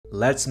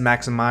Let's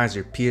maximize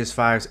your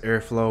PS5's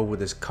airflow with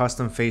this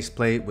custom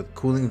faceplate with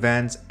cooling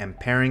vents and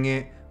pairing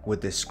it with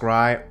the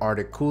SCRY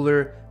Artic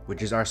Cooler,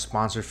 which is our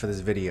sponsor for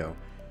this video.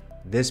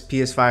 This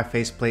PS5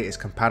 faceplate is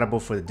compatible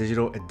for the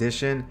digital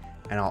edition,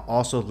 and I'll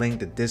also link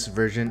the disc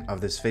version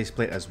of this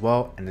faceplate as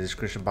well in the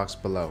description box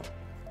below.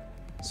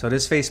 So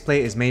this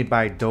faceplate is made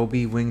by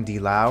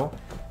DOBEWINGDELOU.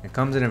 It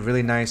comes in a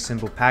really nice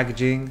simple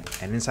packaging,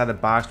 and inside the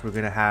box we're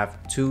going to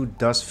have 2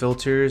 dust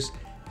filters,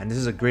 and this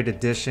is a great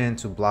addition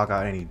to block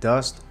out any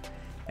dust.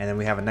 And then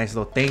we have a nice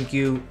little thank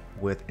you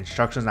with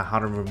instructions on how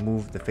to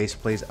remove the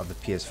faceplates of the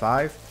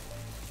PS5.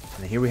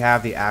 And here we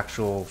have the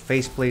actual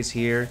faceplates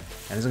here,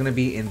 and it's going to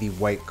be in the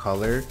white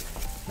color.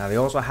 Now they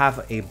also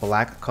have a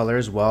black color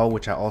as well,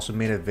 which I also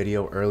made a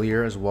video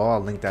earlier as well.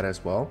 I'll link that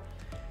as well.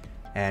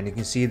 And you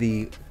can see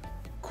the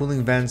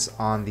cooling vents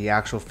on the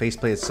actual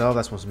faceplate itself.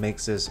 That's what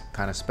makes this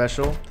kind of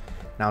special.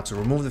 Now to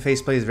remove the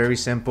faceplate is very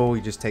simple.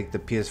 You just take the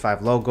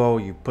PS5 logo,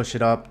 you push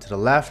it up to the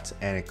left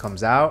and it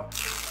comes out.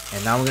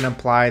 And now we're going to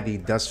apply the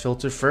dust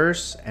filter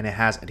first, and it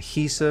has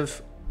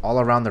adhesive all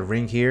around the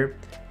ring here.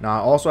 Now I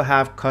also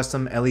have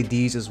custom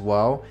LEDs as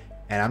well,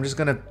 and I'm just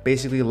going to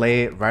basically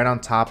lay it right on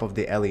top of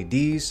the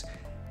LEDs.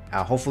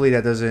 Hopefully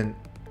that doesn't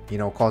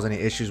cause any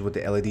issues with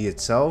the LED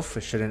itself.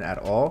 It shouldn't at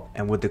all.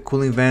 And with the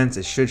cooling vents,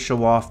 it should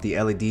show off the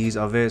LEDs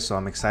of it, so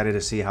I'm excited to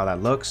see how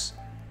that looks.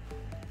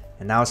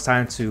 And now it's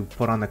time to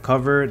put on the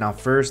cover. Now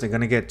first, they're going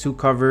to get 2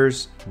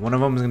 covers. One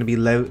of them is going to be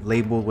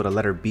labeled with a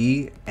letter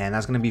B, and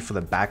that's going to be for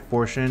the back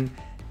portion.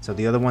 So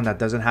the other one that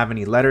doesn't have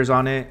any letters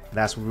on it,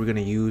 that's what we're going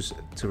to use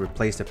to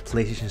replace the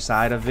PlayStation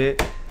side of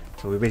it.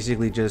 So we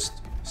basically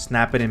just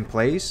snap it in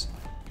place,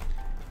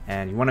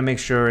 and you want to make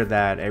sure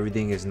that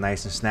everything is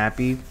nice and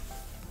snappy.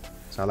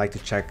 So I like to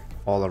check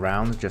all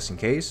around just in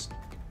case.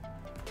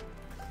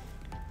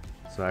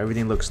 So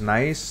everything looks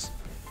nice.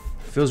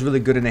 Feels really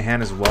good in the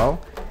hand as well.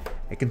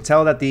 I can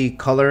tell that the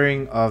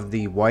coloring of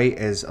the white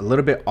is a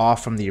little bit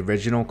off from the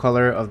original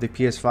color of the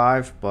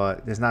PS5,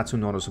 but it's not too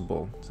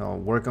noticeable. So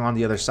working on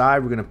the other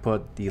side, we're going to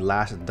put the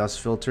last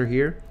dust filter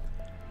here.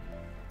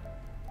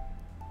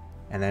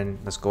 And then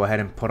let's go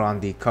ahead and put on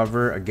the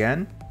cover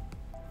again.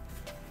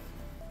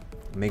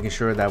 Making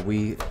sure that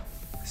we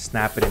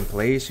snap it in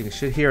place. You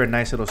should hear a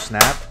nice little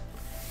snap.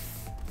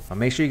 But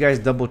make sure you guys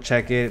double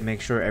check it.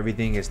 Make sure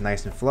everything is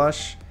nice and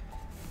flush.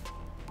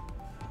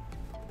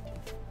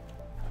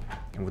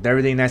 And with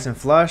everything nice and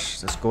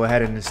flush, let's go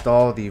ahead and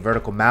install the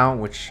vertical mount,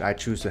 which I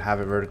choose to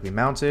have it vertically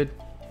mounted.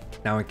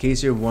 Now in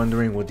case you're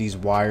wondering what these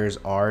wires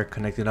are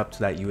connected up to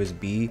that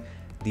USB,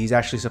 these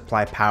actually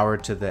supply power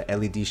to the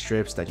LED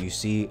strips that you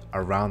see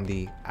around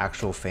the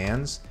actual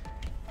fans.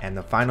 And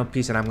the final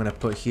piece that I'm going to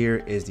put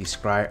here is the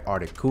SCRY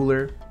Artic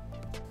Cooler.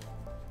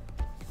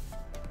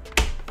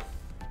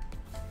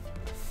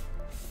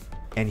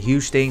 And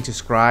huge thanks to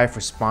SCRY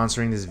for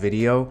sponsoring this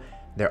video.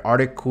 Their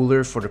Artic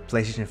Cooler for the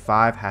PlayStation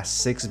 5 has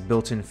 6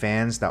 built-in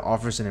fans that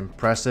offers an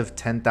impressive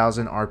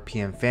 10,000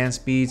 RPM fan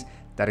speeds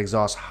that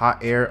exhaust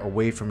hot air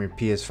away from your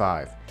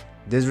PS5.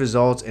 This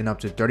results in up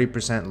to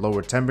 30%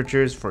 lower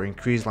temperatures for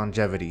increased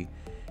longevity.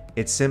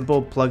 Its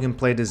simple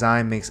plug-and-play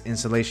design makes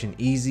installation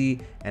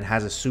easy and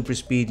has a super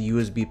speed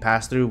USB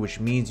pass-through,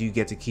 which means you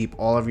get to keep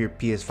all of your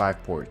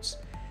PS5 ports.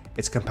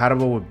 It's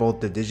compatible with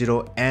both the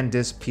digital and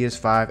disc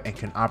PS5 and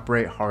can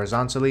operate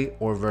horizontally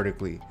or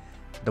vertically.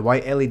 The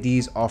white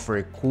LEDs offer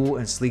a cool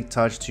and sleek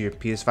touch to your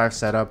PS5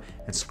 setup,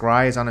 and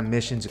SCRY is on a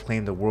mission to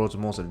claim the world's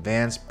most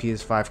advanced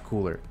PS5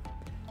 cooler.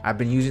 I've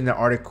been using the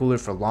Artic Cooler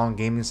for long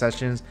gaming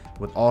sessions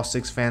with all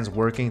 6 fans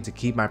working to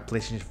keep my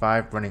PlayStation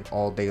 5 running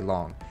all day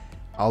long.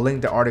 I'll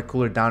link the Artic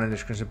Cooler down in the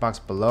description box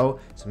below,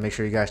 so make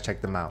sure you guys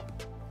check them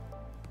out.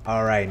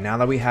 Alright, now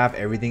that we have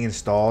everything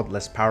installed,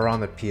 let's power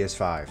on the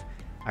PS5.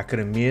 I could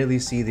immediately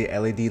see the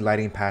LED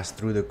lighting pass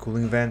through the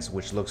cooling vents,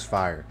 which looks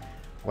fire.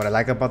 What I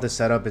like about the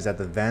setup is that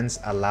the vents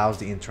allows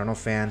the internal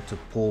fan to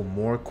pull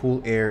more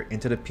cool air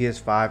into the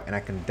PS5, and I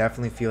can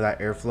definitely feel that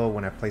airflow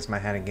when I place my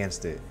hand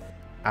against it.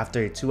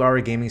 After a 2-hour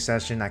gaming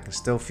session, I can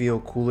still feel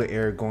cooler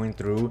air going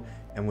through,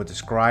 and with the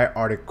SCRY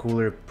Artic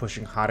Cooler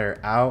pushing hot air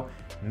out,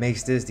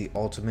 makes this the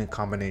ultimate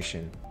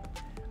combination.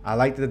 I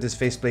like that this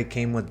faceplate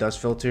came with dust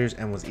filters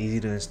and was easy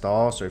to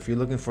install, so if you're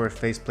looking for a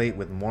faceplate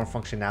with more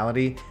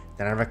functionality,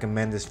 then I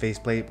recommend this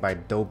faceplate by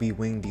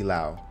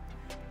DOBEWINGDELOU.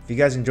 If you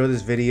guys enjoyed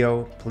this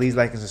video, please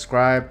like and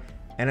subscribe,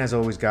 and as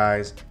always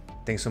guys,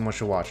 thanks so much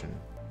for watching.